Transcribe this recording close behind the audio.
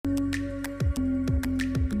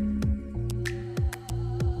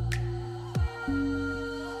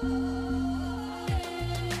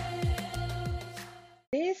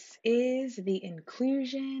to the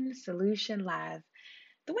Inclusion Solution Live,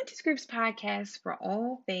 the Winters Group's podcast for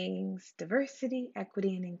all things diversity,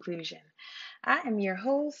 equity, and inclusion. I am your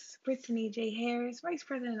host, Brittany J. Harris, Vice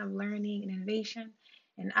President of Learning and Innovation,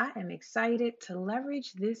 and I am excited to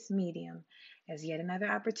leverage this medium as yet another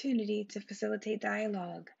opportunity to facilitate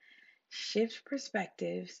dialogue, shift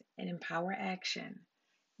perspectives, and empower action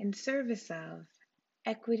in service of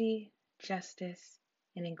equity, justice,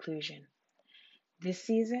 and inclusion. This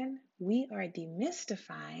season, we are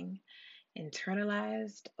demystifying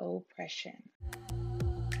internalized oppression.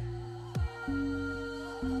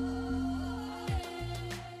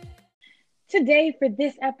 Today, for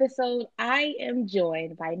this episode, I am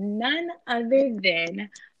joined by none other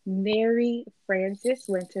than Mary Frances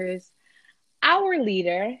Winters, our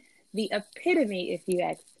leader, the epitome, if you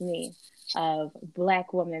ask me, of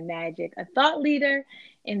Black woman magic, a thought leader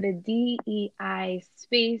in the DEI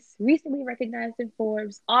space, recently recognized in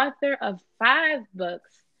Forbes, author of 5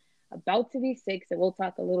 books, about to be 6, and we'll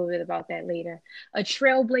talk a little bit about that later. A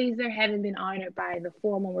trailblazer, having been honored by the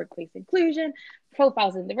Forum on Workplace Inclusion,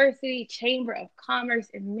 Profiles in Diversity, Chamber of Commerce,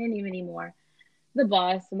 and many, many more. The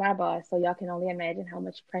boss, my boss, so y'all can only imagine how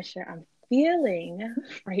much pressure I'm feeling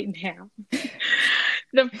right now.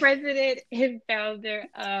 The president and founder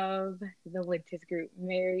of the Winters Group,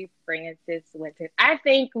 Mary Frances Winters. I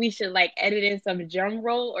think we should edit in some drum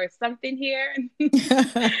roll or something here.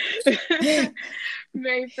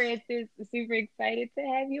 Mary Frances, super excited to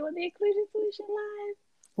have you on the Inclusion Solution Live.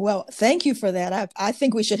 Well, thank you for that. I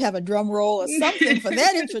think we should have a drum roll or something for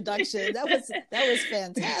that introduction. That was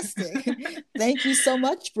fantastic. Thank you so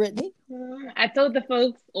much, Brittany. I told the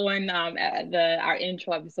folks on our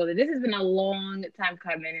intro episode that this has been a long time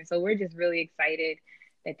coming, and so we're just really excited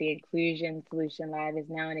that the Inclusion Solution Live is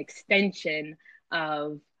now an extension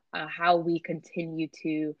of how we continue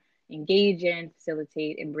to engage in,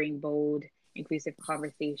 facilitate, and bring bold, inclusive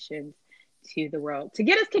conversations to the world. To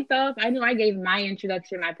get us kicked off, I know I gave my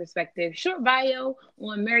introduction, my perspective, short bio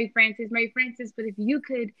on Mary Frances, but if you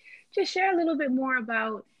could just share a little bit more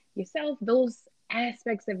about yourself, those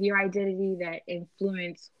aspects of your identity that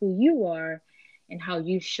influence who you are and how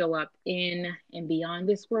you show up in and beyond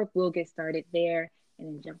this work. We'll get started there and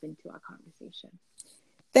then jump into our conversation.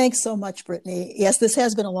 Thanks so much, Brittany. Yes, this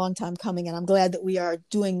has been a long time coming, and I'm glad that we are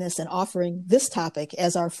doing this and offering this topic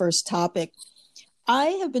as our first topic. I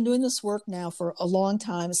have been doing this work now for a long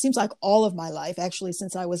time. It seems like all of my life, actually,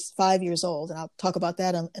 since I was 5 years old, and I'll talk about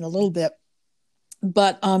that in a little bit.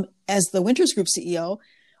 But as the Winters Group CEO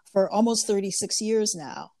for almost 36 years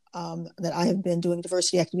now, that I have been doing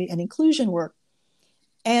diversity, equity, and inclusion work.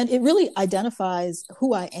 And it really identifies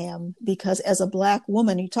who I am, because as a Black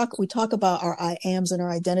woman, we talk about our I ams and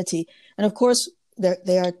our identity. And of course,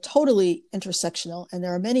 they are totally intersectional, and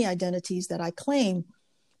there are many identities that I claim.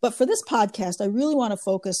 But for this podcast, I really want to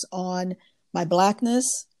focus on my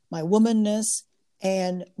Blackness, my womanness,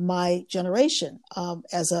 and my generation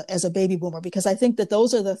as a baby boomer, because I think that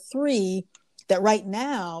those are the 3 that right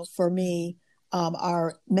now for me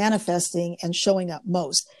are manifesting and showing up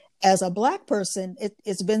most. As a Black person,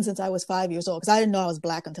 it's been since I was 5 years old, because I didn't know I was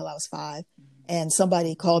Black until I was 5. And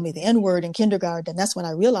somebody called me the N-word in kindergarten. And that's when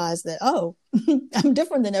I realized that, I'm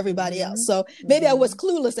different than everybody else. So maybe I was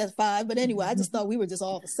clueless at 5, but anyway, I just thought we were just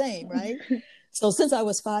all the same, right? So since I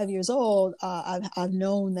was 5 years old, I've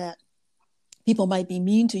known that people might be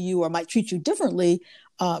mean to you or might treat you differently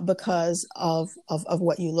because of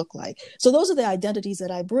what you look like. So those are the identities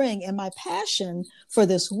that I bring. And my passion for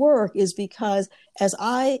this work is because as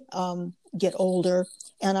I get older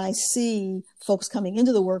and I see folks coming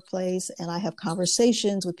into the workplace, and I have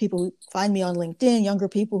conversations with people who find me on LinkedIn, younger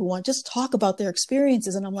people who want to just talk about their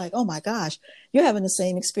experiences. And I'm like, oh my gosh, you're having the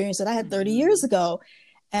same experience that I had 30 years ago.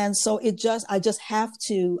 And so I just have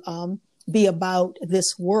to be about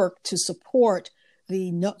this work to support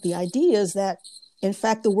the ideas that, in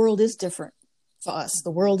fact, the world is different for us. The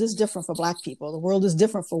world is different for Black people. The world is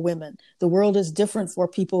different for women. The world is different for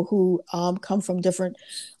people who come from different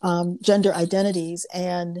gender identities.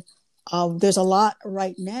 And there's a lot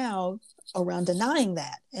right now around denying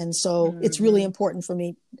that. And so it's really important for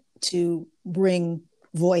me to bring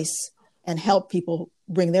voice and help people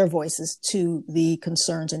bring their voices to the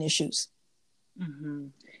concerns and issues. Mm-hmm.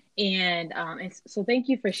 And so thank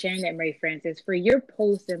you for sharing that, Mary Frances. For your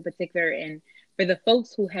post in particular, and for the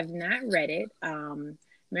folks who have not read it,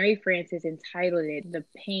 Mary Frances entitled it "The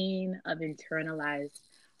Pain of Internalized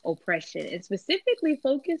Oppression," and specifically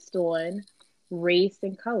focused on race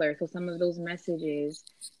and color. So some of those messages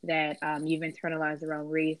that you've internalized around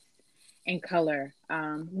race and color.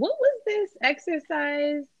 What was this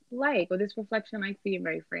exercise like, or this reflection like for you,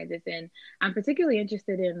 Mary Frances? And I'm particularly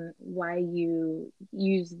interested in why you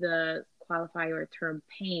use the qualifier term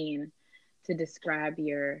pain to describe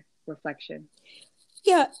your reflection.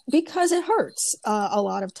 Yeah, because it hurts. A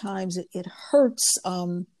lot of times it hurts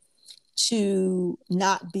to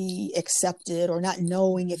not be accepted or not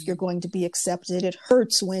knowing if you're going to be accepted. It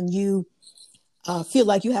hurts when you feel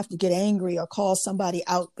like you have to get angry or call somebody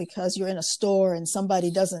out because you're in a store and somebody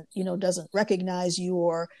doesn't recognize you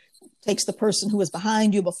or takes the person who was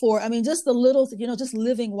behind you before. I mean, just the little, just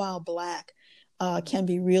living while Black can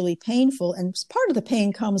be really painful. And part of the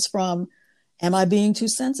pain comes from, am I being too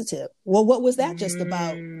sensitive? Well, what was that just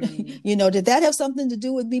about? Mm. Did that have something to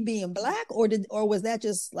do with me being Black, or was that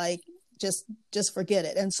just like, just forget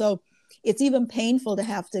it? And so it's even painful to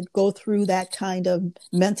have to go through that kind of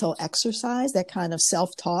mental exercise, that kind of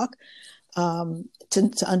self-talk,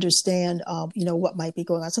 to understand, what might be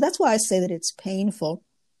going on. So that's why I say that it's painful.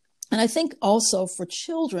 And I think also for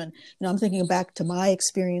children, I'm thinking back to my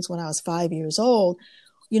experience when I was 5 years old,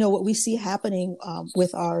 what we see happening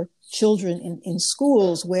with our children in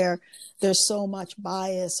schools, where there's so much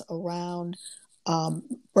bias around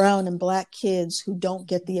brown and Black kids who don't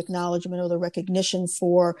get the acknowledgement or the recognition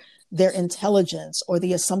for their intelligence, or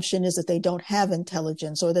the assumption is that they don't have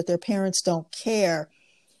intelligence or that their parents don't care.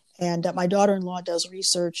 And my daughter-in-law does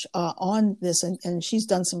research on this, and she's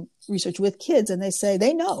done some research with kids, and they say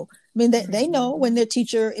they know. I mean, they know when their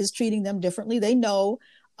teacher is treating them differently. They know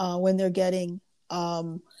when they're getting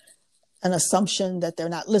an assumption that they're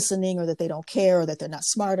not listening, or that they don't care, or that they're not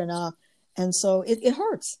smart enough. And so it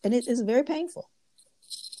hurts, and it is very painful.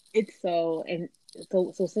 It's so, and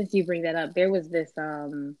so since you bring that up, there was this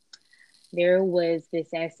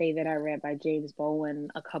essay that I read by James Bowen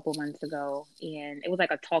a couple months ago, and it was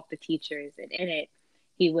like a talk to teachers. And in it,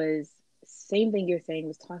 he was, same thing you're saying,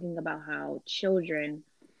 was talking about how children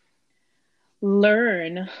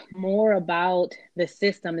learn more about the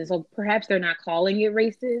system. And so perhaps they're not calling it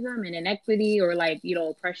racism and inequity or like,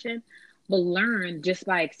 oppression, but learn just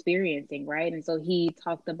by experiencing, right? And so he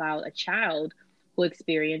talked about a child who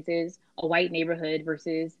experiences a white neighborhood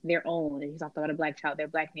versus their own. And he talked about a Black child, their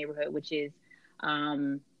Black neighborhood, which is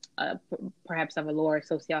um, perhaps of a lower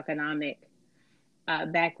socioeconomic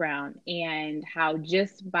background, and how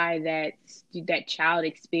just by that child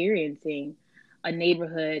experiencing a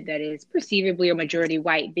neighborhood that is perceivably a majority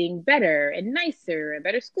white being better and nicer and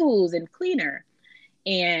better schools and cleaner,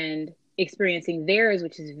 and experiencing theirs,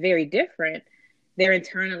 which is very different, they're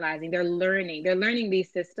internalizing, they're learning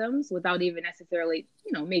these systems without even necessarily,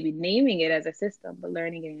 maybe naming it as a system, but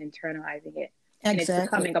learning it and internalizing it. And it's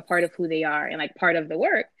Exactly. becoming a part of who they are. And like part of the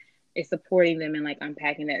work is supporting them and like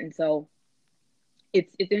unpacking that. And so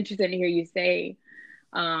it's interesting to hear you say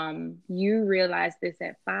you realized this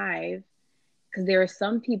at 5, because there are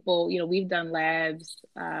some people, we've done labs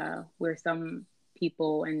where some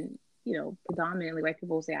people, and predominantly white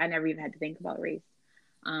people, say I never even had to think about race,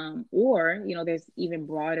 or there's even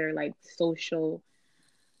broader like social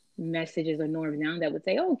messages or norms now that would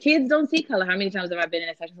say, oh, kids don't see color. How many times have I been in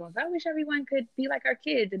a session where I wish everyone could be like our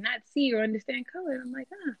kids and not see or understand color? And I'm like,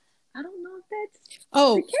 I don't know if that's the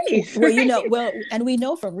Oh, case. well, and we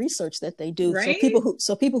know from research that they do. So Right.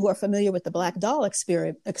 people who are familiar with the Black doll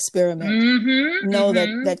experiment Mm-hmm. know that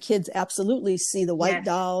Mm-hmm. kids absolutely see the white Yes.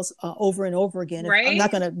 dolls over and over again. I'm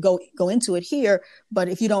not Right. going to go into it here, but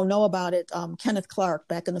if you don't know about it, Kenneth Clark,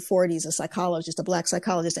 back in the 40s, a psychologist, a Black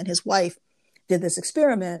psychologist, and his wife did this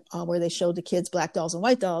experiment where they showed the kids Black dolls and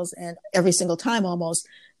white dolls, and every single time almost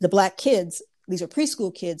the Black kids, these are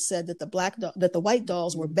preschool kids, said that that the white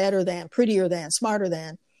dolls were better than, prettier than, smarter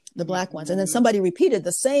than the Black ones. And then Mm-hmm. somebody repeated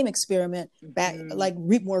the same experiment back, Mm-hmm. like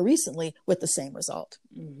more recently, with the same result.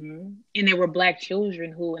 Mm-hmm. And there were Black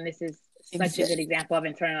children who, and this is such a good Exa- example of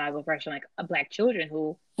internalized oppression, like a Black children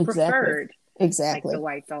who exactly. preferred like the Exactly.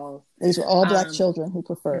 white dolls. These were all Black Um, children who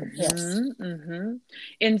preferred. Yes. Mm-hmm, mm-hmm.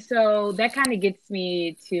 And so that kind of gets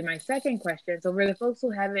me to my second question. So for the folks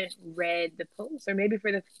who haven't read the post, or maybe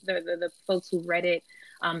for the folks who read it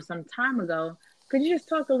some time ago, could you just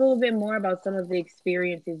talk a little bit more about some of the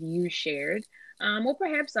experiences you shared, or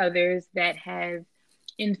perhaps others that have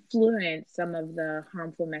influenced some of the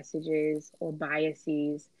harmful messages or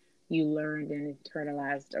biases you learned and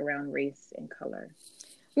internalized around race and color?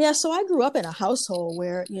 Yeah. So I grew up in a household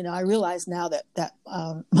where, I realize now that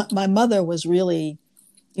my mother was really,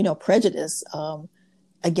 prejudiced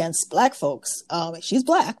against Black folks. She's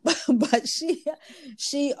Black, but she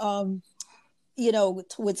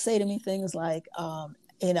would say to me things like,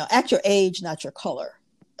 at your age, not your color,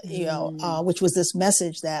 Mm, which was this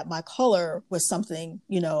message that my color was something,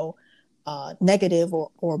 negative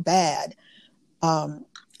or bad. Um,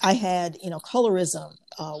 I had, colorism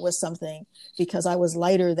was something because I was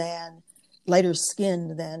lighter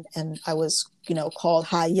skinned than, and I was, called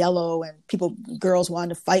high yellow, and girls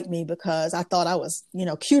wanted to fight me because I thought I was,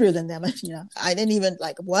 cuter than them. I didn't even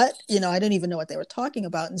like what, I didn't even know what they were talking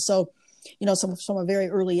about. And so, from a very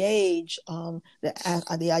early age,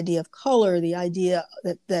 the idea of color, the idea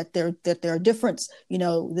that there are difference,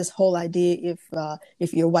 this whole idea,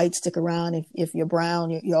 if you're white, stick around, if you're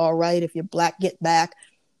brown, you're all right, if you're black, get back,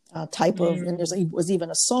 type of, and there was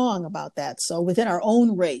even a song about that. So within our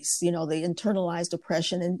own race, the internalized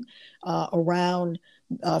oppression and around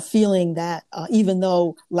feeling that even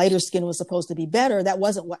though lighter skin was supposed to be better,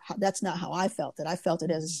 that's not how I felt it. I felt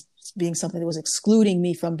it as being something that was excluding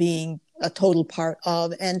me from being a total part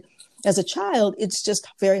of. And as a child, it's just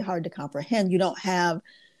very hard to comprehend. You don't have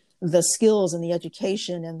the skills and the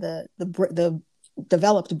education and the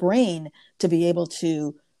developed brain to be able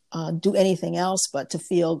to do anything else but to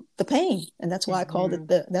feel the pain, and that's why I called it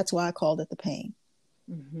the pain.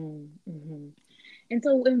 And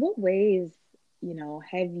so, in what ways,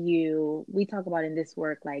 we talk about in this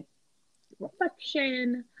work like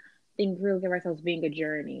reflection, think really of ourselves being a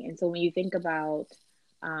journey. And so, when you think about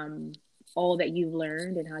um, all that you've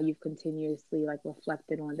learned and how you've continuously like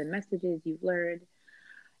reflected on the messages you've learned,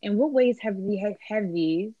 in what ways have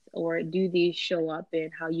these or do these show up in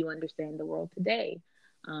how you understand the world today,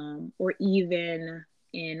 or even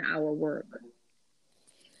in our work?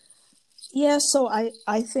 Yeah, so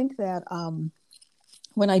I think that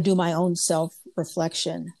when I do my own self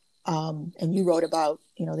reflection, and you wrote about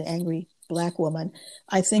the angry Black woman,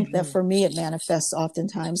 I think that for me it manifests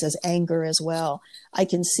oftentimes as anger as well. I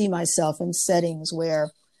can see myself in settings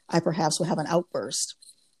where I perhaps will have an outburst,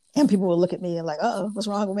 and people will look at me and like, "Oh, what's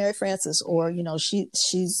wrong with Mary Frances?" Or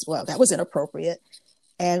she's well, that was inappropriate.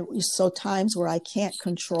 And so times where I can't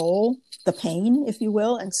control the pain, if you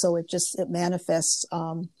will, and so it manifests.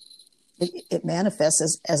 It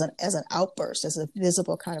manifests as an outburst, as a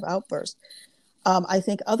visible kind of outburst. I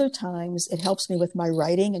think other times it helps me with my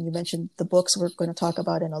writing, and you mentioned the books we're going to talk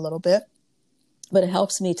about in a little bit, but it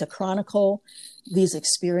helps me to chronicle these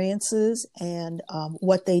experiences and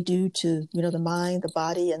what they do to the mind, the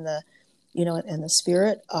body, and the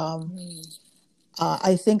spirit.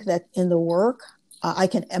 I think that in the work I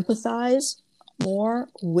can empathize more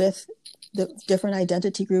with the different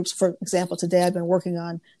identity groups. For example, today I've been working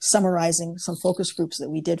on summarizing some focus groups that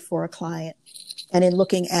we did for a client, and in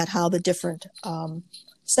looking at how the different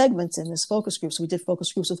segments in this focus groups, we did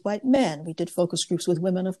focus groups with white men, we did focus groups with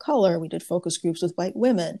women of color, we did focus groups with white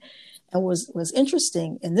women. And was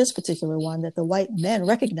interesting in this particular one that the white men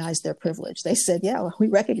recognized their privilege. They said, yeah, well, we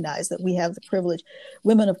recognize that we have the privilege.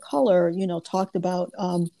 Women of color, talked about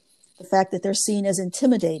the fact that they're seen as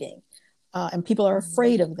intimidating, and people are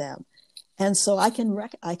afraid of them. And so I can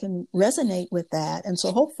resonate with that. And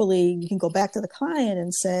so hopefully you can go back to the client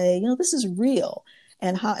and say, this is real.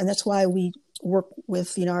 And that's why we work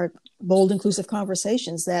with, our bold, inclusive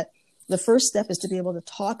conversations, that the first step is to be able to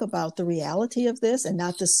talk about the reality of this and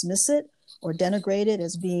not dismiss it or denigrate it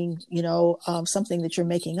as being, something that you're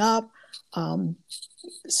making up.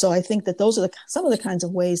 So I think that those are some of the kinds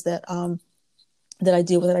of ways that I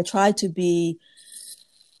deal with it. I try to be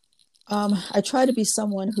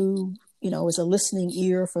someone who, is a listening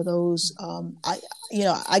ear for those.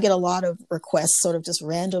 I get a lot of requests sort of just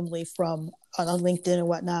randomly from on LinkedIn and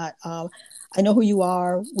whatnot. I know who you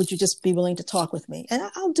are. Would you just be willing to talk with me? And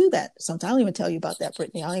I'll do that sometimes. I don't even tell you about that,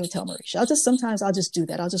 Brittany. I don't even tell Marisha. Sometimes I'll just do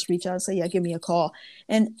that. I'll just reach out and say, yeah, give me a call.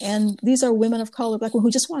 And these are women of color, Black women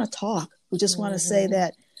who just want to talk, who just want to say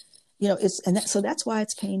that, so that's why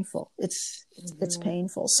it's painful. It's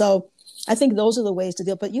painful. So I think those are the ways to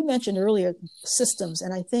deal. But you mentioned earlier systems.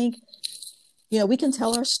 And I think, we can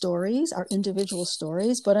tell our stories, our individual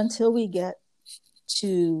stories, but until we get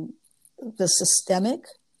to the systemic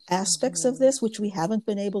aspects of this, which we haven't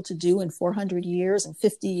been able to do in 400 years and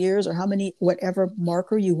 50 years, or whatever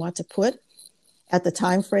marker you want to put at the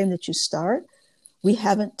time frame that you start, we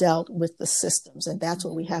haven't dealt with the systems, and that's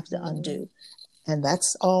what we have to undo. And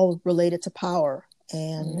that's all related to power.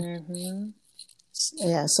 And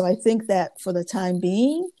yeah, so I think that for the time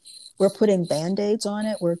being, we're putting Band-Aids on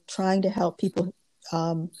it. We're trying to help people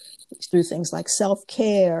through things like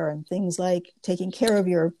self-care and things like taking care of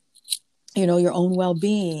your own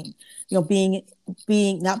well-being, being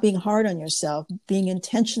not being hard on yourself, being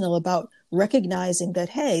intentional about recognizing that,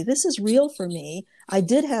 hey, this is real for me. I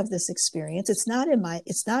did have this experience. It's not in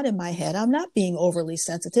my head. I'm not being overly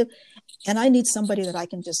sensitive, and I need somebody that I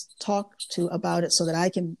can just talk to about it so that I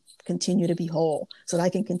can continue to be whole, so that I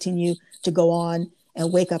can continue to go on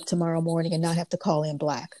and wake up tomorrow morning and not have to call in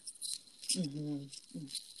black. Hmm.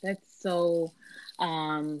 That's so,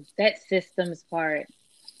 that systems part,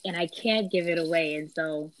 and I can't give it away. And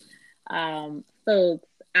so, folks,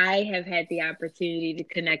 I have had the opportunity to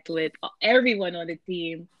connect with everyone on the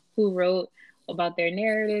team who wrote about their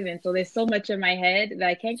narrative, and so there's so much in my head that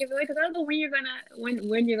I can't give away because I don't know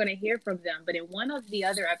when you're gonna hear from them. But in one of the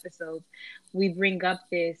other episodes, we bring up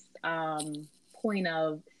this point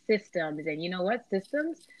of systems, and you know what?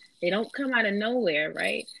 Systems, they don't come out of nowhere,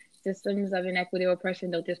 right? Systems of inequity or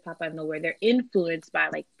oppression don't just pop out of nowhere. They're influenced by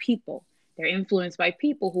like people. They're influenced by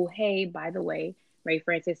people who, hey, by the way, right?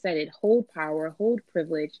 Francis said it, hold power, hold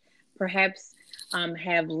privilege, perhaps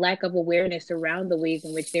have lack of awareness around the ways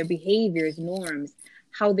in which their behaviors, norms,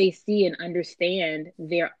 how they see and understand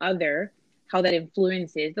their other, how that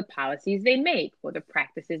influences the policies they make or the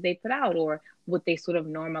practices they put out or what they sort of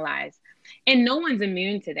normalize. And no one's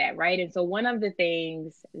immune to that, right? And so one of the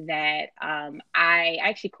things that I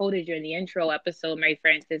actually quoted you in the intro episode, Mary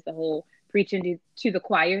Francis, the whole preaching to the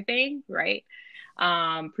choir thing, right?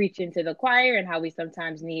 Preaching to the choir and how we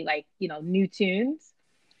sometimes need like, new tunes.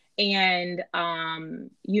 And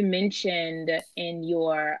you mentioned in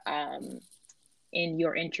your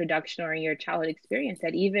introduction or in your childhood experience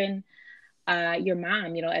that even your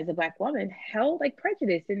mom, as a Black woman, held like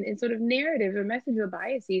prejudice and sort of narrative or message or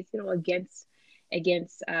biases,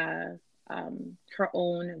 against her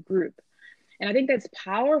own group. And I think that's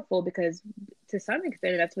powerful because to some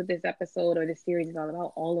extent, that's what this episode or this series is all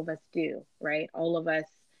about. All of us do, right? All of us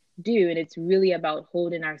do. And it's really about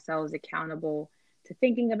holding ourselves accountable to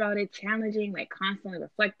thinking about it, challenging, like constantly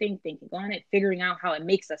reflecting, thinking on it, figuring out how it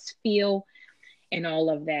makes us feel, and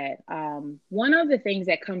all of that. One of the things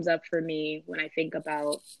that comes up for me when I think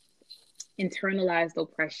about internalized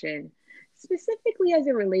oppression, specifically as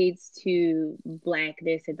it relates to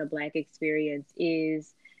Blackness and the Black experience,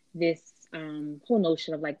 is this whole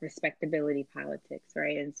notion of like respectability politics,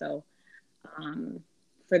 right? And so, um,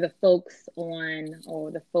 for the folks on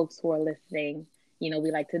or the folks who are listening,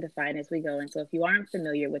 we like to define as we go. And so, if you aren't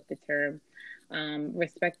familiar with the term,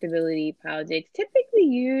 respectability politics, typically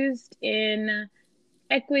used in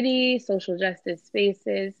equity, social justice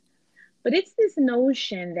spaces, but it's this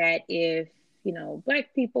notion that if,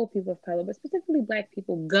 Black people, people of color, but specifically Black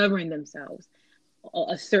people, govern themselves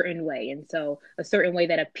a certain way. And so a certain way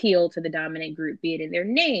that appeal to the dominant group, be it in their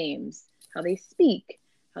names, how they speak,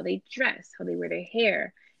 how they dress, how they wear their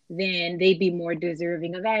hair, then they'd be more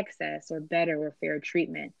deserving of access or better or fair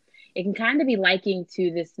treatment. It can kind of be likened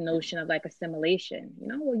to this notion of like assimilation.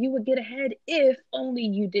 Well, you would get ahead if only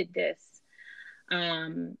you did this.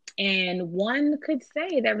 And one could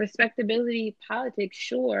say that respectability politics,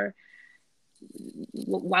 sure,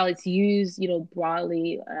 while it's used,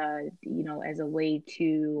 broadly, as a way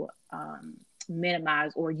to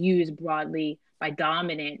minimize or use broadly by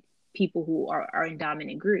dominant people who are in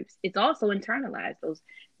dominant groups, it's also internalized. Those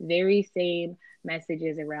very same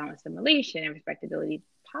messages around assimilation and respectability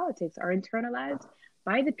politics are internalized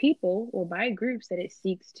by the people or by groups that it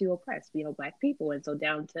seeks to oppress, Black people. And so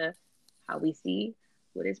down to how we see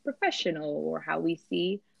what is professional or how we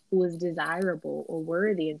see who is desirable or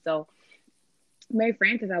worthy. And so, Mary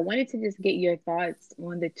Frances, I wanted to just get your thoughts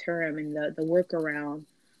on the term and the workaround,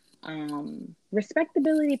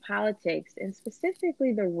 respectability politics, and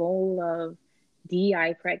specifically the role of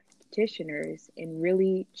DI practitioners in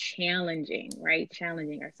really challenging, right?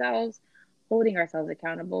 Challenging ourselves, holding ourselves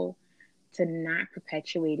accountable to not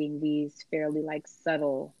perpetuating these fairly like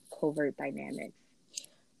subtle covert dynamics.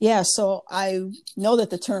 Yeah, so I know that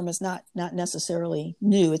the term is not necessarily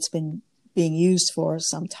new. It's been being used for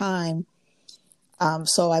some time.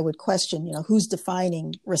 So I would question, who's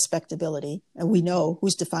defining respectability, and we know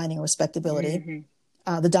who's defining respectability.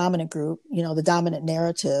 Mm-hmm. The dominant group, the dominant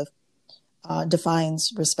narrative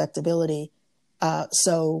defines respectability.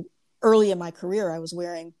 So early in my career, I was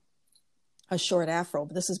wearing a short afro,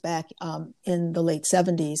 but this is back in the late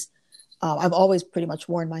 70s. I've always pretty much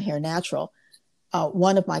worn my hair natural.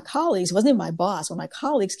 One of my colleagues, wasn't even my boss, one of my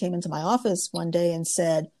colleagues came into my office one day and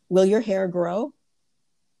said, "Will your hair grow?"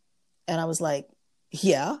 And I was like,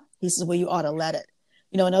 "Yeah." He says, "Well, you ought to let it."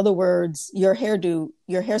 In other words, your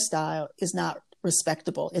hairstyle is not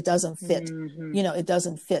respectable. It doesn't fit, mm-hmm. It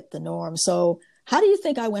doesn't fit the norm. So how do you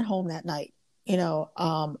think I went home that night?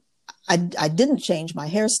 I didn't change my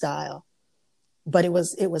hairstyle, but it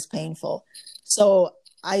was painful. So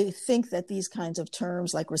I think that these kinds of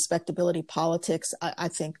terms like respectability politics, I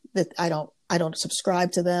think that I don't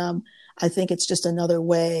subscribe to them. I think it's just another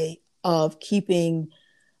way of keeping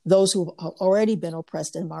those who have already been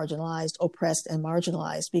oppressed and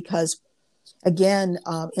marginalized, because again,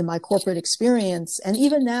 in my corporate experience, and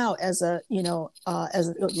even now as a, as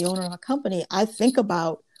the owner of a company, I think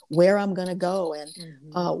about where I'm going to go and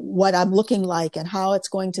what I'm looking like and how it's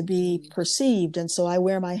going to be perceived. And so I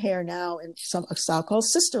wear my hair now in a style called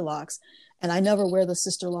sister locks. And I never wear the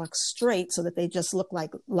sister locks straight so that they just look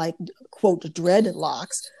like quote,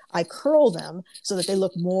 dreadlocks. I curl them so that they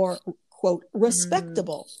look more, quote,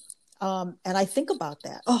 respectable. And I think about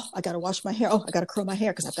that. Oh, I got to wash my hair. Oh, I got to curl my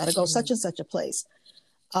hair because I've got to go such and such a place.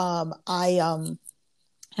 I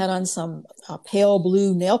had on some pale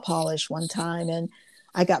blue nail polish one time, and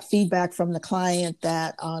I got feedback from the client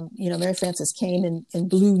that, Mary Frances came in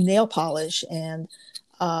blue nail polish, and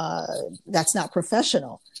that's not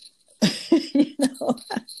professional. you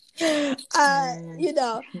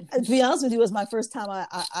know, to be honest with you, it was my first time.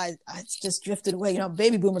 I just drifted away.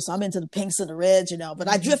 Baby boomer, so I'm into the pinks and the reds. But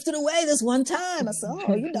I drifted away this one time. I said,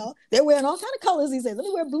 oh, they're wearing all kind of colors these days. Let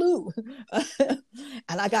me wear blue.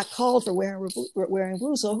 And I got called for wearing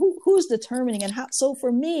blue. So who's determining and how? So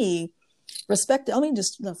for me, let me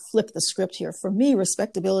just flip the script here. For me,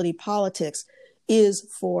 respectability politics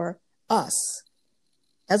is for us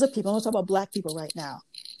as a people. I'm going to talk about Black people right now.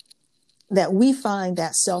 That we find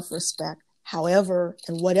that self-respect, however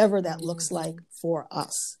and whatever that looks like for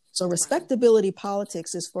us. So respectability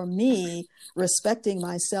politics is for me respecting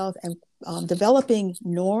myself and developing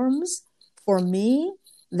norms for me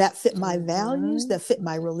that fit my values, that fit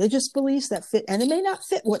my religious beliefs, and it may not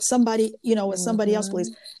fit what somebody, what somebody else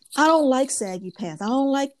believes. I don't like saggy pants. I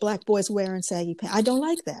don't like Black boys wearing saggy pants. I don't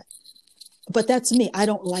like that. But that's me. I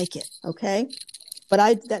don't like it. Okay. But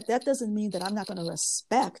that doesn't mean that I'm not going to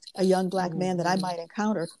respect a young Black man that I might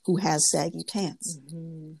encounter who has saggy pants.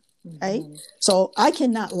 Right? So I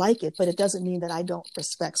cannot like it, but it doesn't mean that I don't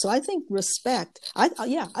respect. So I think respect, so I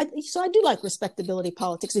do like respectability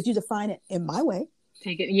politics if you define it in my way.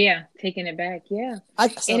 Taking it back. Yeah.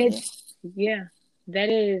 That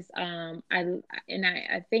is,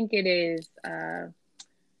 I think it is,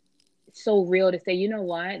 so real to say, you know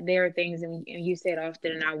what, there are things, and you say it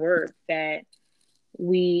often in our work, that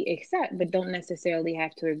we accept but don't necessarily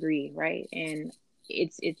have to agree, right? And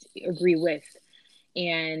it's agree with.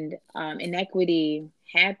 And inequity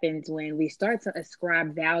happens when we start to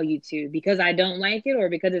ascribe value to, because I don't like it, or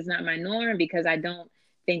because it's not my norm, because I don't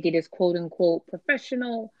think it is quote unquote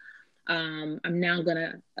professional. I'm now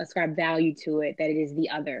gonna ascribe value to it, that it is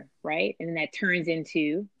the other, right? And then that turns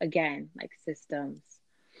into, again, like systems.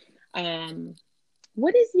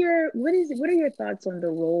 What are your thoughts on the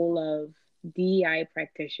role of DEI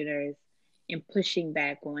practitioners in pushing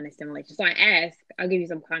back on assimilation? So I'll give you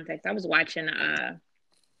some context. I was watching, and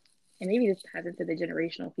maybe this ties into the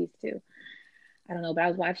generational piece too. I don't know, but I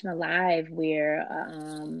was watching a live where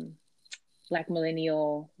Black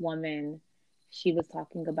millennial woman, she was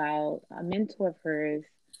talking about a mentor of hers,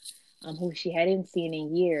 who she hadn't seen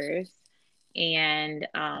in years. And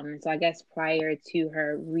so I guess prior to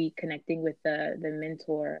her reconnecting with the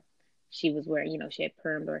mentor, she was wearing, she had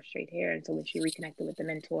permed or straight hair. And so when she reconnected with the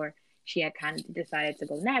mentor, she had kind of decided to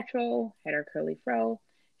go natural, had her curly fro.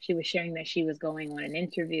 She was sharing that she was going on an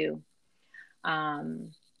interview.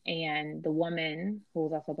 And the woman, who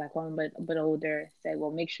was also a Black woman, but older, said,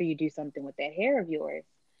 well, make sure you do something with that hair of yours.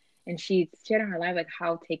 And she shared on her life, like,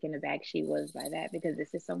 how taken aback she was by that, because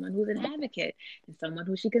this is someone who's an advocate and someone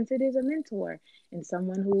who she considers a mentor and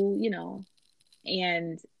someone who,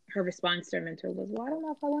 and her response to her mentor was, well, I don't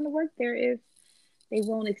know if I want to work there if they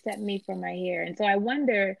won't accept me for my hair. And so I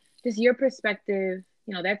wonder, just your perspective,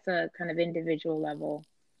 that's a kind of individual level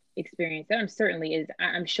experience that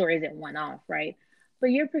I'm sure isn't one off, right?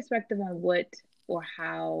 But your perspective on what or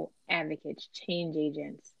how advocates, change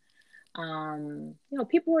agents,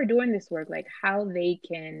 people who are doing this work, like how they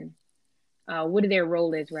can, what their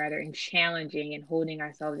role is rather in challenging and holding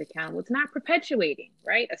ourselves accountable. It's not perpetuating,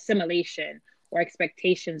 right? Assimilation or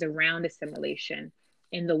expectations around assimilation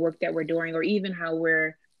in the work that we're doing, or even how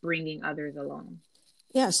we're bringing others along.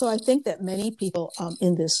 Yeah, so I think that many people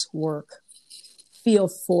in this work feel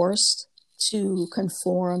forced to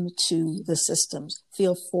conform to the systems,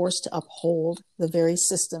 feel forced to uphold the very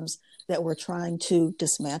systems that we're trying to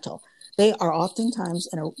dismantle. They are oftentimes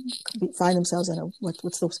find themselves in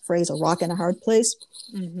what's the phrase, a rock and a hard place,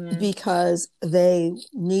 because they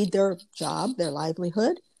need their job, their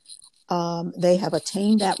livelihood. They have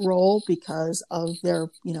attained that role because of their,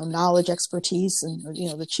 knowledge, expertise, and,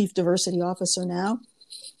 the chief diversity officer now.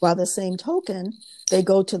 By the same token, they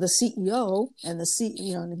go to the CEO, and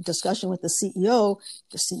in the discussion with the CEO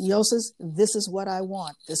says, this is what I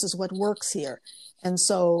want. This is what works here. And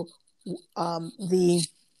so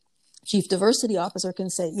chief diversity officer can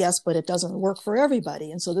say, yes, but it doesn't work for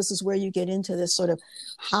everybody. And so this is where you get into this sort of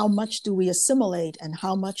how much do we assimilate and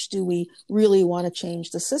how much do we really want to change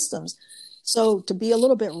the systems? So to be a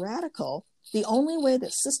little bit radical, the only way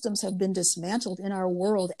that systems have been dismantled in our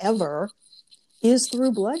world ever is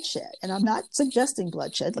through bloodshed. And I'm not suggesting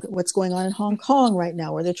bloodshed. Look at what's going on in Hong Kong right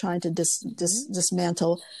now, where they're trying to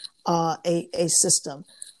dismantle a system.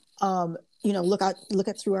 Look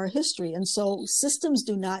at through our history. And so systems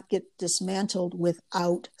do not get dismantled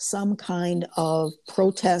without some kind of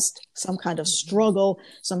protest, some kind of struggle,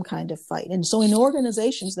 some kind of fight. And so in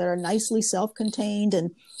organizations that are nicely self-contained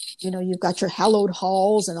and, you've got your hallowed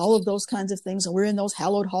halls and all of those kinds of things. And we're in those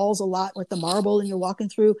hallowed halls a lot with the marble and you're walking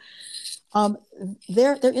through.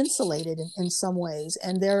 They're insulated in some ways,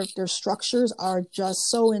 and their structures are just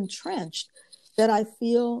so entrenched that I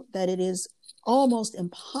feel that it is almost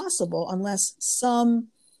impossible unless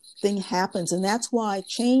something happens. And that's why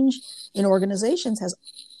change in organizations has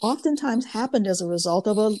oftentimes happened as a result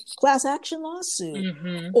of a class action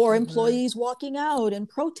lawsuit or employees walking out and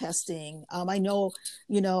protesting. I know,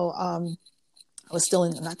 I was still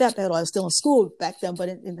not that bad. I was still in school back then, but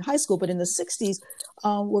in high school, but in the 60s,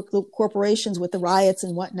 worked the corporations with the riots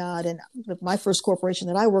and whatnot. And my first corporation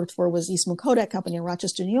that I worked for was Eastman Kodak Company in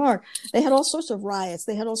Rochester, New York. They had all sorts of riots.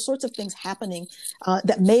 They had all sorts of things happening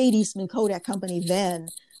that made Eastman Kodak Company then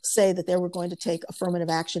say that they were going to take affirmative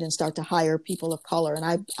action and start to hire people of color.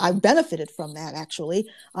 And I benefited from that actually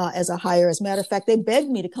as a hire. As a matter of fact, they begged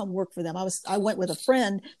me to come work for them. I went with a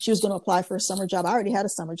friend. She was going to apply for a summer job. I already had a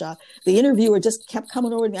summer job. The interviewer just kept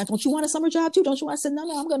coming over to me. Don't you want a summer job too? Don't you want? I said,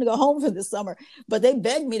 no, I'm going to go home for this summer. But they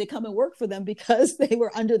begged me to come and work for them because they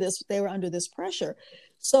were under this pressure.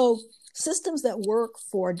 So systems that work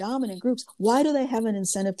for dominant groups, why do they have an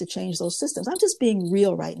incentive to change those systems? I'm just being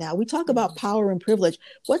real right now. We talk about power and privilege.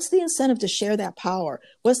 What's the incentive to share that power?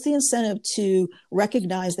 What's the incentive to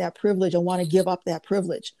recognize that privilege and want to give up that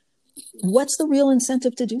privilege? What's the real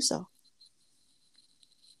incentive to do so?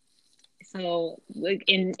 So,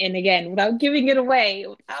 and again, without giving it away,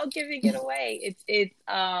 it's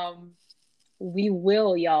we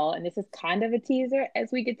will, y'all, and this is kind of a teaser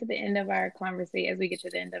as we get to the end of our conversation, as we get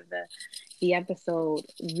to the end of the episode,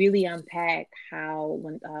 really unpack how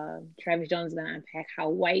when Travis Jones is going to unpack how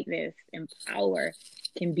whiteness and power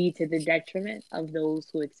can be to the detriment of those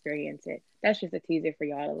who experience it. That's just a teaser for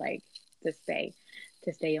y'all to stay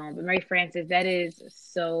on. But Mary Frances, that is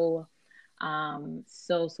so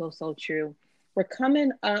true. We're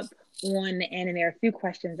coming up on the end, and there are a few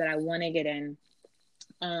questions that I want to get in.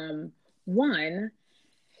 One,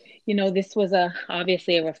 this was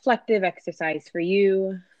obviously a reflective exercise for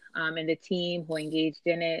you and the team who engaged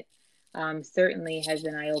in it. Certainly has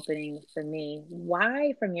been eye-opening for me.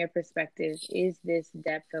 Why, from your perspective, is this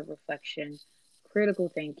depth of reflection, critical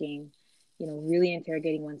thinking, really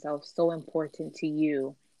interrogating oneself so important to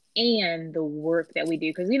you and the work that we do?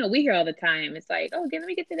 Because, we hear all the time, it's like, oh, let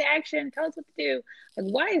me get to the action, tell us what to do.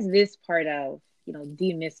 Like, why is this part of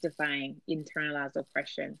demystifying internalized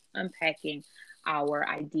oppression, unpacking our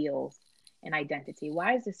ideals and identity?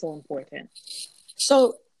 Why is this so important?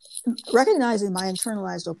 So recognizing my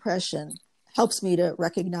internalized oppression helps me to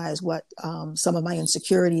recognize what some of my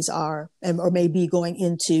insecurities are or may be going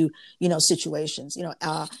into, situations.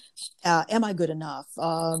 Am I good enough?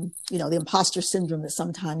 The imposter syndrome that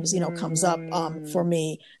sometimes, comes up for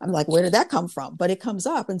me. I'm like, where did that come from? But it comes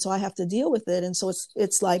up. And so I have to deal with it. And so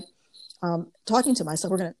it's like, talking to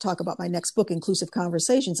myself. We're going to talk about my next book, Inclusive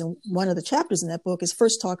Conversations. And one of the chapters in that book is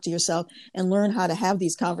first talk to yourself and learn how to have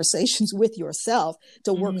these conversations with yourself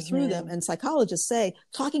to work through them. And psychologists say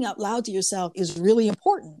talking out loud to yourself is really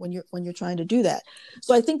important when you're trying to do that.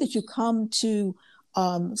 So I think that you come to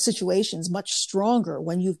situations much stronger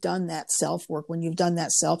when you've done that self-work, when you've done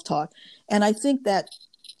that self-talk. And I think that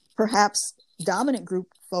perhaps dominant group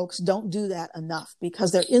folks don't do that enough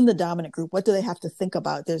because they're in the dominant group. What do they have to think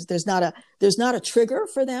about? There's not a trigger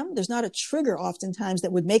for them. There's not a trigger oftentimes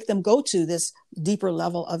that would make them go to this deeper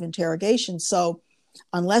level of interrogation. So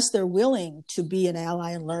unless they're willing to be an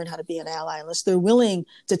ally and learn how to be an ally, unless they're willing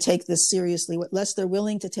to take this seriously, unless they're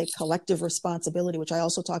willing to take collective responsibility, which I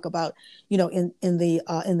also talk about, in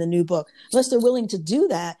the new book, unless they're willing to do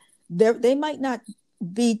that, they might not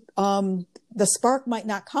be, the spark might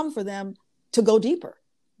not come for them to go deeper.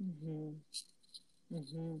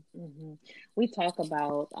 We talked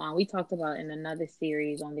about in another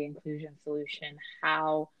series on the inclusion solution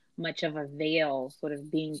how much of a veil sort of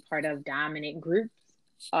being part of dominant groups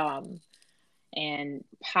and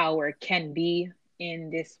power can be in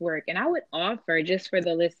this work. And I would offer, just for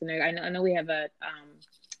the listener, I know we have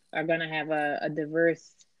are going to have a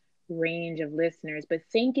diverse range of listeners, but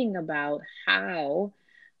thinking about how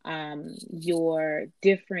your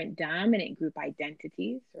different dominant group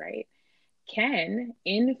identities, right, can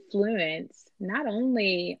influence not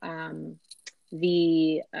only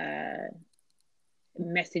the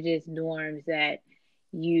messages, norms that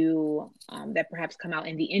you that perhaps come out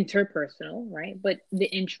in the interpersonal, right, but the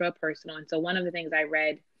intrapersonal. And so one of the things I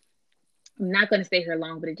read, I'm not going to stay here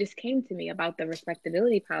long, but it just came to me about the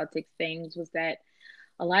respectability politics things, was that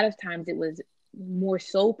a lot of times it was more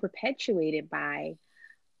so perpetuated by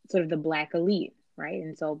sort of the Black elite, right?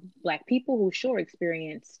 And so Black people who sure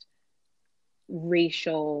experienced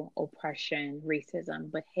racial oppression,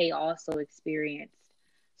 racism, but hey, also experienced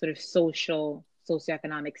sort of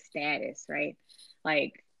socioeconomic status, right?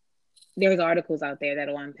 Like there's articles out there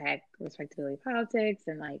that'll unpack respectability politics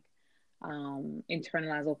and like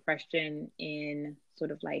internalized oppression in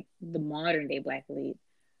sort of like the modern day Black elite,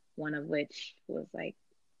 one of which was like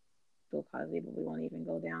Bill Cosby, but we won't even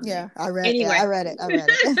go down Yeah, there. I read. Yeah, Anyway. I read it. I read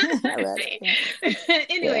it. I read it. Yeah. Yeah.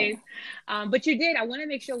 Anyways, but you did. I want to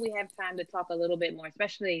make sure we have time to talk a little bit more,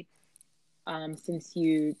 especially since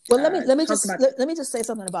you Well, let me talked just about. let me just say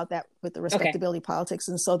something about that with the Okay. respectability politics.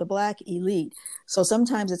 And so the Black elite. So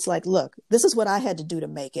sometimes it's like, look, this is what I had to do to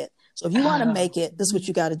make it. So if you want to make it, this is what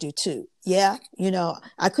you got to do too. Yeah,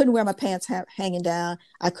 I couldn't wear my pants hanging down.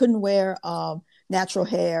 I couldn't wear natural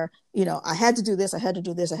hair. I had to do this. I had to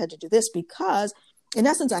do this. I had to do this because, in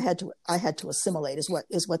essence, I had to assimilate is what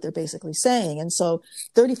they're basically saying. And so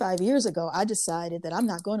 35 years ago, I decided that I'm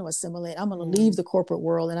not going to assimilate. I'm going to leave the corporate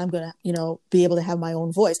world and I'm going to, be able to have my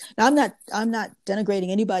own voice. Now, I'm not denigrating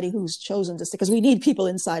anybody who's chosen to stay, because we need people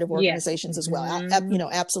inside of organizations as well.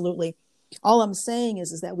 Absolutely. All I'm saying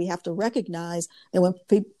is that we have to recognize that when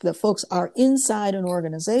the folks are inside an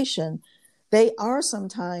organization, they are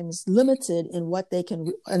sometimes limited in what they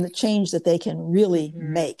can and the change that they can really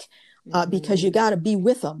make. Because you got to be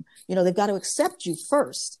with them. They've got to accept you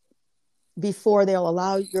first before they'll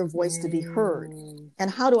allow your voice to be heard. And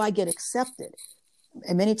how do I get accepted?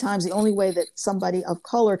 And many times the only way that somebody of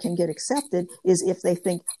color can get accepted is if they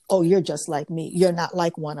think, oh, you're just like me. You're not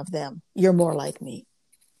like one of them. You're more like me.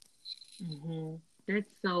 That's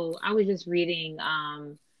so, I was just reading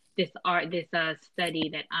this study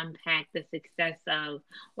that unpacked the success of,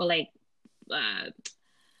 or like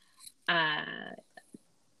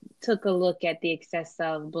took a look at the success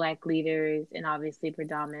of Black leaders in obviously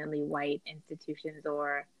predominantly white institutions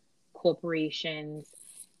or corporations.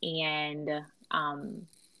 And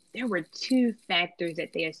there were two factors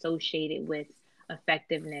that they associated with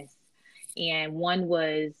effectiveness. And one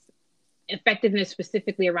was effectiveness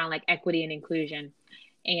specifically around like equity and inclusion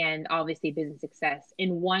and obviously business success.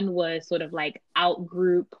 And one was sort of like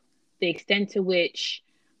outgroup, the extent to which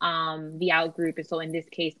the outgroup, and so in this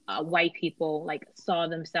case, white people like saw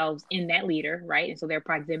themselves in that leader, right? And so their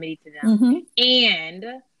proximity to them, and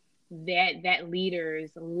that leader's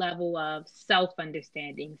level of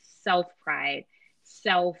self-understanding, self-pride,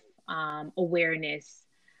 self-awareness,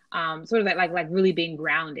 sort of like really being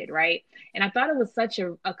grounded, right? And I thought it was such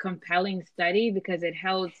a compelling study because it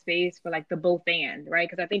held space for like the both and, right?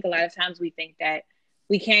 Because I think a lot of times we think that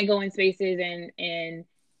we can't go in spaces and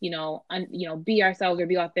be ourselves or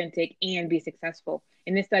be authentic and be successful.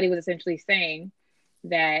 And this study was essentially saying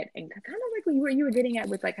that, and kind of like what you were getting at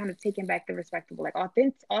with like kind of taking back the respectable, like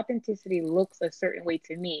authenticity looks a certain way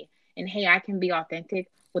to me, and hey, I can be authentic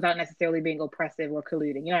without necessarily being oppressive or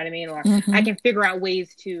colluding. You know what I mean? Or I can figure out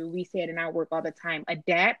ways to, we say it in our work all the time,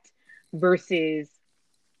 adapt versus,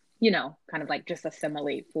 kind of like just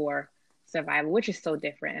assimilate for survival, which is so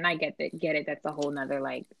different. And I get it. That's a whole nother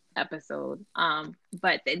like episode.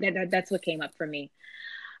 But that's what came up for me.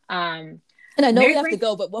 And I know we have to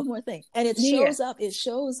go, but one more thing. And it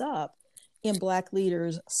shows up in Black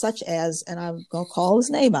leaders such as, and I'm going to call his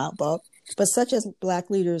name out, but such as Black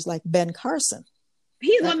leaders like Ben Carson.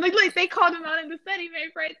 He's one, like they called him out in the study, Mary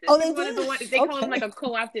Frances. Oh, they did? They called him like a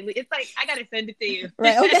co-opted lead. It's like, I gotta send it to you.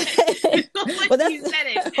 Right, okay. Well, he said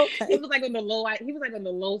it. Okay. He was like on the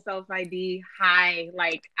low self-ID, high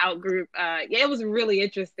like out-group. It was really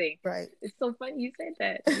interesting. Right. It's so funny you said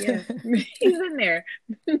that. Yeah. He's in there.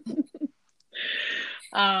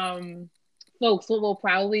 Folks, what we'll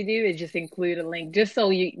probably do is just include a link, just so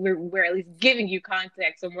we're at least giving you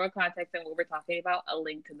context, so more context than what we're talking about, a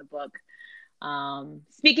link to the book.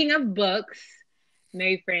 Speaking of books,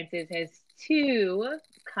 Mary Frances has 2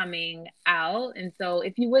 coming out. And so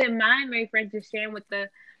if you wouldn't mind, Mary Frances, sharing with the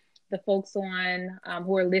folks on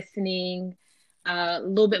who are listening a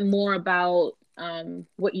little bit more about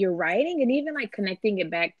what you're writing, and even like connecting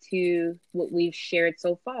it back to what we've shared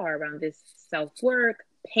so far around this self-work,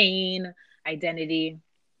 pain, identity.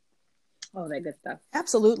 Oh, that good stuff.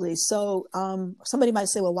 Absolutely. So somebody might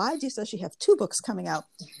say, well, why does she have two books coming out?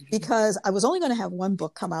 Because I was only going to have one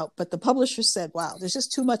book come out, but the publisher said, wow, there's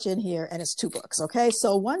just too much in here, and it's two books. Okay.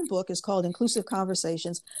 So one book is called Inclusive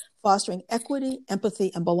Conversations, Fostering Equity,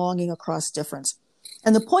 Empathy, and Belonging Across Difference.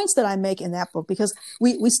 And the points that I make in that book, because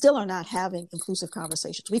we still are not having inclusive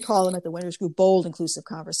conversations. We call them at the Winners Group bold inclusive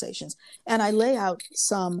conversations. And I lay out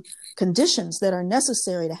some conditions that are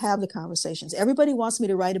necessary to have the conversations. Everybody wants me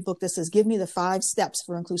to write a book that says, give me the 5 steps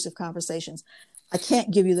for inclusive conversations. I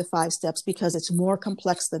can't give you the 5 steps because it's more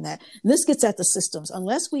complex than that. And this gets at the systems.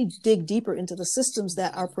 Unless we dig deeper into the systems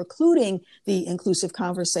that are precluding the inclusive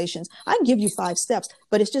conversations, I can give you 5 steps,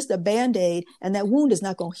 but it's just a Band-Aid, and that wound is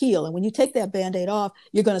not going to heal. And when you take that Band-Aid off,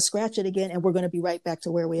 you're going to scratch it again, and we're going to be right back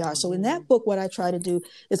to where we are. So in that book, what I try to do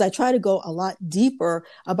is I try to go a lot deeper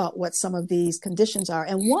about what some of these conditions are.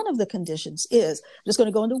 And one of the conditions is, I'm just going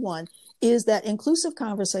to go into one, is that inclusive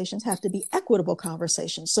conversations have to be equitable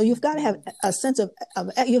conversations. So you've got to have a sense of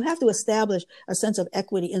you have to establish a sense of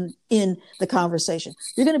equity in the conversation.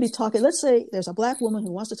 You're going to be talking, let's say there's a Black woman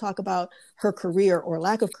who wants to talk about her career or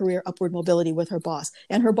lack of career upward mobility with her boss,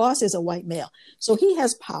 and her boss is a white male. So he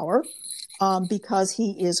has power. Because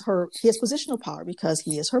he has positional power because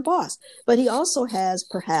he is her boss, but he also has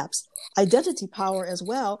perhaps identity power as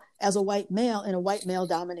well as a white male in a white male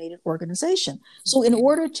dominated organization. So in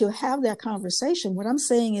order to have that conversation, what I'm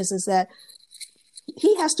saying is that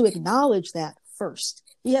he has to acknowledge that first.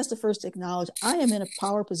 He has to first acknowledge, I am in a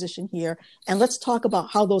power position here, and let's talk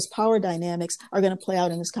about how those power dynamics are going to play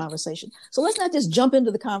out in this conversation. So let's not just jump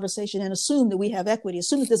into the conversation and assume that we have equity,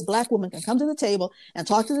 assume that this Black woman can come to the table and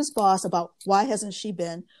talk to this boss about why hasn't she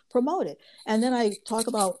been promoted. And then I talk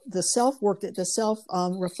about the self-work, that the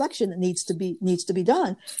self-reflection that needs to be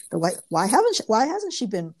done. Why hasn't she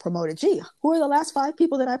been promoted? Gee, who are the last 5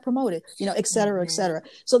 people that I promoted? Et cetera, et cetera.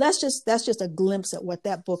 So that's just a glimpse at what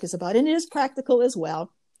that book is about. And it is practical as well.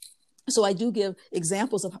 So I do give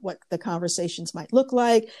examples of what the conversations might look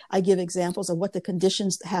like. I give examples of what the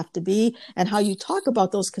conditions have to be and how you talk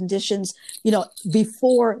about those conditions,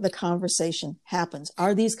 before the conversation happens.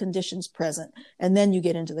 Are these conditions present? And then you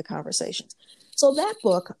get into the conversations. So that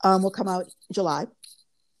book will come out July.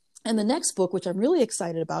 And the next book, which I'm really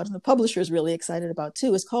excited about, and the publisher is really excited about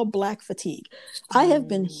too, is called Black Fatigue. I have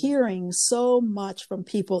been hearing so much from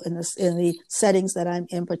people in the settings that I'm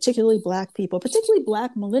in, particularly Black people, particularly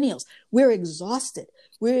Black millennials. We're exhausted.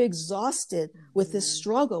 We're exhausted with this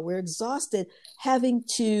struggle. We're exhausted having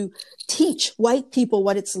to teach white people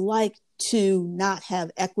what it's like to not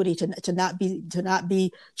have equity, to not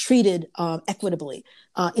be treated equitably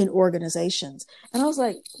in organizations. And I was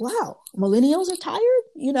like, wow, millennials are tired,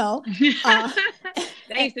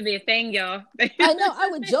 That used to be a thing, y'all. I know. I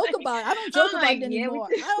would joke about it. I don't joke about it Yeah, anymore.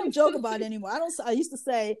 I don't joke about it anymore. I used to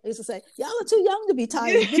say, y'all are too young to be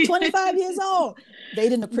tired. You're 25 years old. They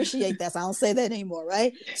didn't appreciate that. So I don't say that anymore.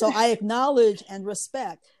 Right. So I acknowledge and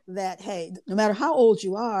respect that, hey, no matter how old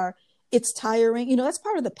you are, it's tiring. That's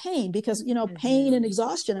part of the pain because, pain and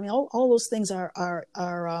exhaustion. I mean, all those things are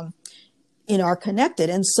connected.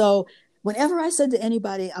 And so whenever I said to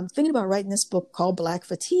anybody, I'm thinking about writing this book called Black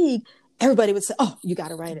Fatigue, everybody would say, oh, you got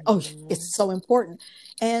to write it. Oh, it's so important.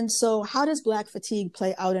 And so how does Black fatigue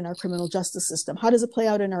play out in our criminal justice system? How does it play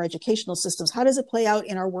out in our educational systems? How does it play out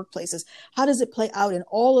in our workplaces? How does it play out in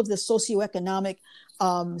all of the socioeconomic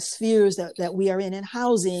spheres that we are in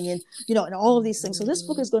housing and, and all of these things. So this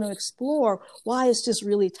book is going to explore why it's just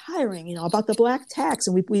really tiring, about the Black tax.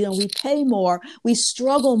 And we pay more, we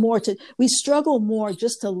struggle more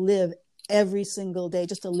just to live every single day,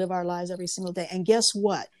 just to live our lives every single day. And guess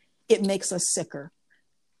what? It makes us sicker,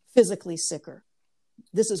 physically sicker.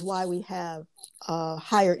 This is why we have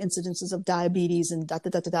higher incidences of diabetes and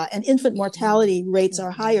and infant mortality rates are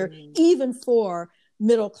higher, even for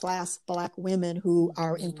middle-class Black women who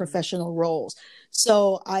are in professional roles.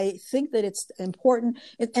 So I think that it's important.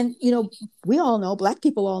 And we all know, Black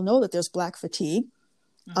people all know that there's Black fatigue.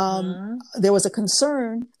 There was a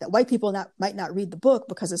concern that white people might not read the book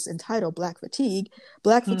because it's entitled Black Fatigue,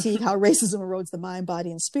 How Racism Erodes the Mind,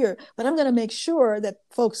 Body, and Spirit. But I'm going to make sure that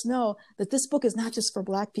folks know that this book is not just for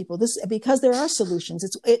Black people. Because there are solutions.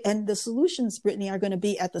 And the solutions, Brittany, are going to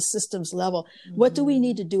be at the systems level. What do we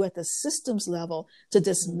need to do at the systems level to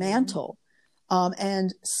dismantle?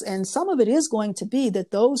 And some of it is going to be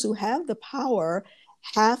that those who have the power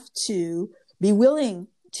have to be willing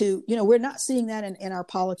to, we're not seeing that in our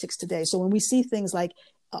politics today. So when we see things like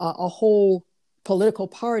a whole political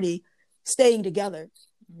party staying together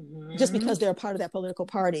just because they're a part of that political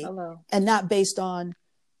party and not based on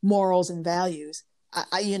morals and values,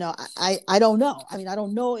 I don't know. I mean, I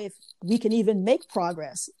don't know if we can even make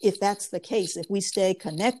progress if that's the case. If we stay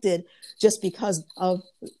connected just because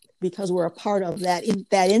we're a part of that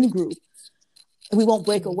in group, we won't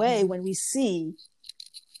break away Mm-hmm. when we see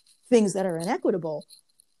things that are inequitable.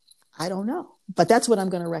 I don't know, but that's what I'm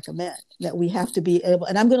going to recommend, that we have to be able,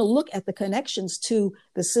 and I'm going to look at the connections to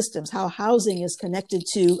the systems, how housing is connected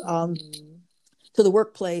Mm-hmm. to the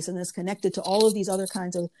workplace and is connected to all of these other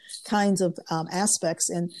kinds of aspects,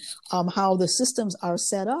 and how the systems are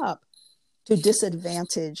set up to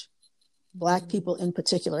disadvantage Black people in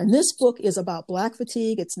particular. And this book is about Black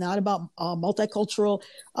fatigue. It's not about multicultural,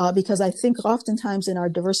 because I think oftentimes in our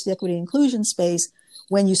diversity, equity, inclusion space,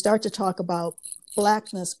 when you start to talk about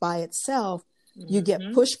Blackness by itself, you get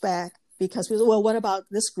Mm-hmm. pushback because, well, what about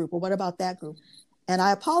this group or what about that group? And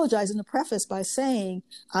I apologize in the preface by saying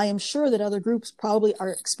I am sure that other groups probably are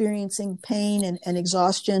experiencing pain and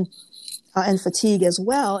exhaustion and fatigue as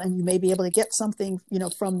well. And you may be able to get something,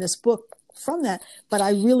 from this book from that. But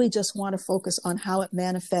I really just want to focus on how it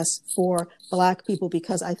manifests for Black people,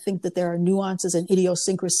 because I think that there are nuances and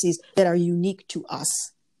idiosyncrasies that are unique to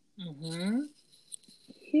us. Mm-hmm.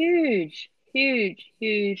 Huge, huge,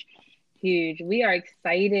 huge, huge. We are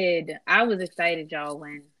excited. I was excited, y'all,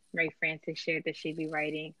 when Ray Francis shared that she'd be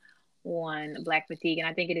writing on Black fatigue. And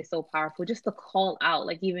I think it is so powerful just to call out,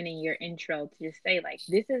 like even in your intro, to just say, like,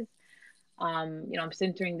 this is I'm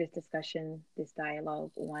centering this discussion, this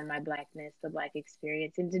dialogue on my Blackness, the Black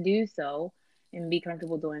experience, and to do so and be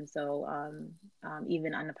comfortable doing so,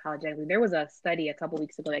 even unapologetically. There was a study a couple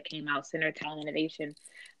weeks ago that came out, Center of Talent Innovation,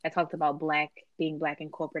 that talked about being Black in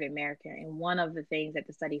corporate America. And one of the things that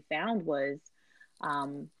the study found was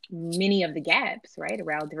many of the gaps, right,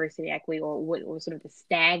 around diversity, equity, or what or sort of the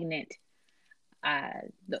stagnant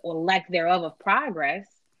or lack thereof of progress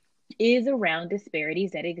is around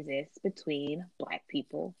disparities that exist between Black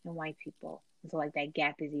people and white people. And so, like, that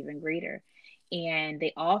gap is even greater. And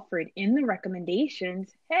they offered in the recommendations,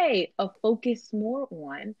 hey, a focus more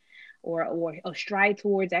on or a stride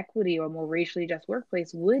towards equity or more racially just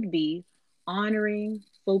workplace would be honoring,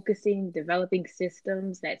 focusing, developing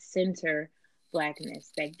systems that center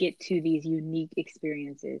Blackness, that get to these unique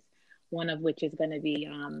experiences. One of which is going to be,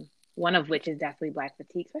 one of which is definitely Black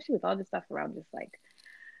fatigue, especially with all this stuff around just like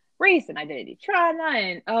race and identity trauma,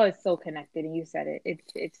 and oh, it's so connected. And you said it.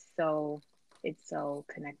 It's so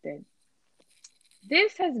connected.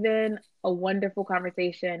 This has been a wonderful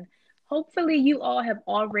conversation. Hopefully you all have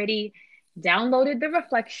already downloaded the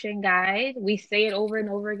reflection guide. We say it over and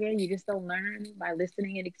over again. You just don't learn by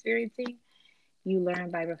listening and experiencing. You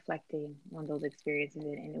learn by reflecting on those experiences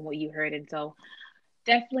and what you heard. And so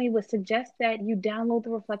definitely would suggest that you download the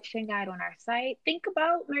reflection guide on our site. Think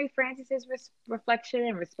about Mary Francis's reflection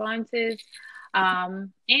and responses, and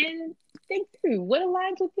think through what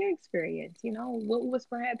aligns with your experience. What was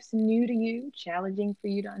perhaps new to you, challenging for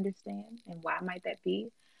you to understand, and why might that be?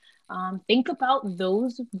 Think about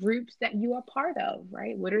those groups that you are part of,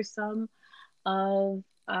 right? What are some of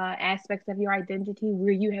aspects of your identity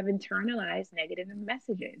where you have internalized negative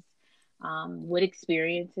messages? What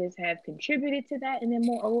experiences have contributed to that? And then,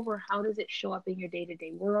 moreover, how does it show up in your day to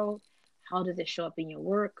day world? How does it show up in your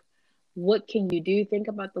work? What can you do? Think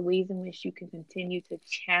about the ways in which you can continue to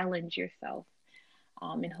challenge yourself,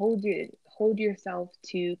 and hold yourself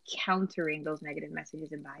to countering those negative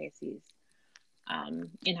messages and biases,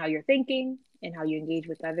 in how you're thinking and how you engage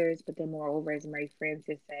with others. But then, moreover, as Mary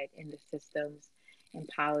Frances said, in the systems and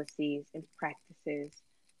policies and practices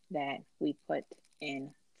that we put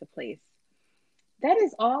into place. That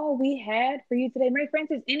is all we had for you today. Mary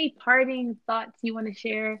Frances, any parting thoughts you want to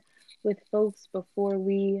share with folks before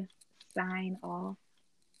we sign off?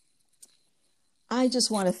 I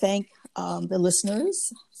just want to thank the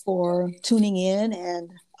listeners for tuning in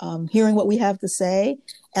and hearing what we have to say.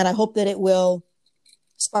 And I hope that it will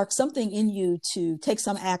spark something in you to take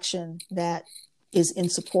some action that is in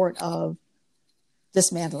support of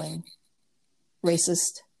dismantling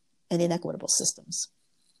racist and inequitable systems.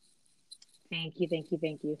 Thank you, thank you,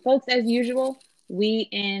 thank you. Folks, as usual, we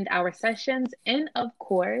end our sessions and, of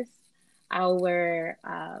course, our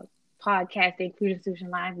podcast, The Inclusion Solution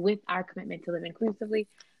Live, with our commitment to live inclusively.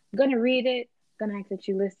 I'm going to read it, going to ask that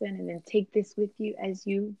you listen, and then take this with you as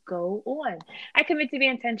you go on. I commit to be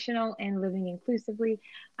intentional and living inclusively.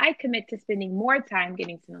 I commit to spending more time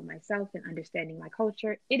getting to know myself and understanding my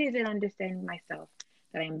culture. It is in understanding myself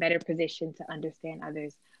that I am better positioned to understand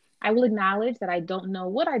others. I will acknowledge that I don't know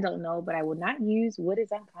what I don't know, but I will not use what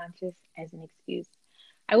is unconscious as an excuse.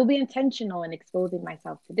 I will be intentional in exposing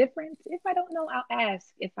myself to difference. If I don't know, I'll ask.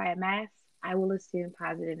 If I am asked, I will assume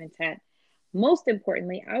positive intent. Most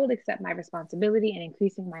importantly, I will accept my responsibility in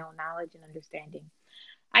increasing my own knowledge and understanding.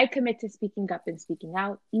 I commit to speaking up and speaking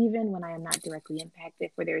out, even when I am not directly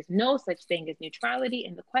impacted, for there is no such thing as neutrality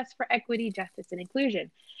in the quest for equity, justice, and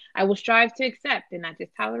inclusion. I will strive to accept and not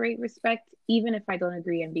just tolerate respect, even if I don't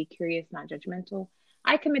agree, and be curious, not judgmental.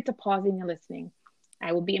 I commit to pausing and listening.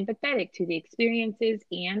 I will be empathetic to the experiences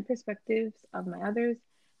and perspectives of my others.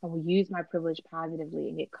 I will use my privilege positively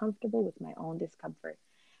and get comfortable with my own discomfort.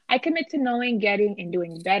 I commit to knowing, getting, and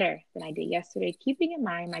doing better than I did yesterday, keeping in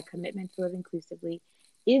mind my commitment to live inclusively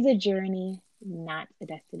is a journey, not a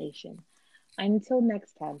destination. Until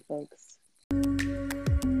next time, folks.